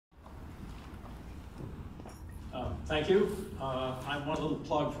Thank you. I want a little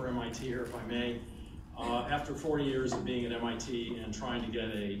plug for MIT here, if I may. After 40 years of being at MIT and trying to get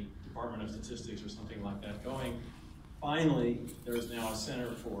a Department of Statistics or something like that going, finally, there's now a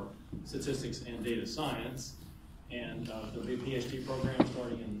Center for Statistics and Data Science, and there'll be a PhD program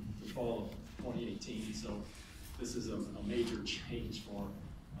starting in the fall of 2018, so this is a major change for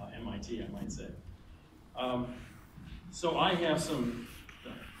MIT, I might say. So I have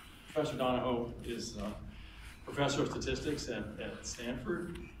Professor Donoho is professor of statistics at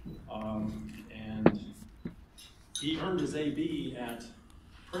Stanford, and he earned his AB at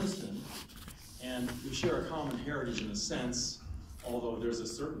Princeton, and we share a common heritage in a sense, although there's a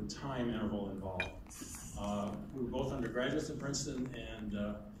certain time interval involved. We were both undergraduates at Princeton, and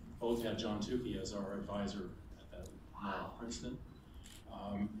both had John Tukey as our advisor at that Princeton.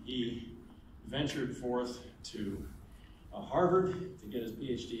 He ventured forth to Harvard to get his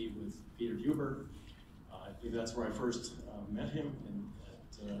PhD with Peter Huber. I believe that's where I first met him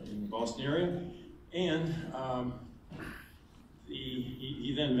in the Boston area. And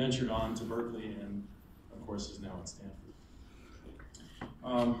he then ventured on to Berkeley and, of course, is now at Stanford.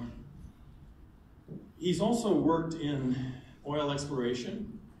 He's also worked in oil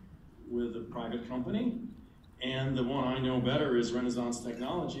exploration with a private company. And the one I know better is Renaissance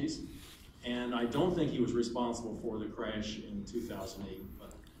Technologies. And I don't think he was responsible for the crash in 2008,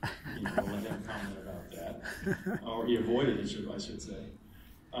 but we'll let him comment about that. Or he avoided it, I should say.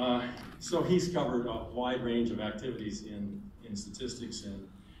 So he's covered a wide range of activities in statistics and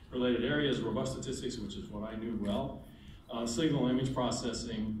related areas, robust statistics, which is what I knew well, signal image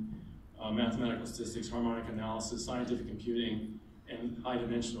processing, mathematical statistics, harmonic analysis, scientific computing, and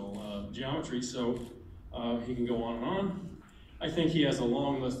high-dimensional geometry. So he can go on and on. I think he has a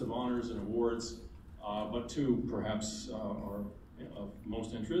long list of honors and awards, but two perhaps are of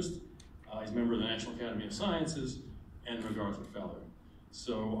most interest. He's a member of the National Academy of Sciences and MacArthur Fellow.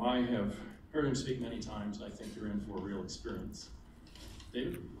 So I have heard him speak many times. I think you're in for a real experience.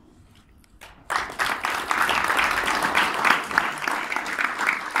 David?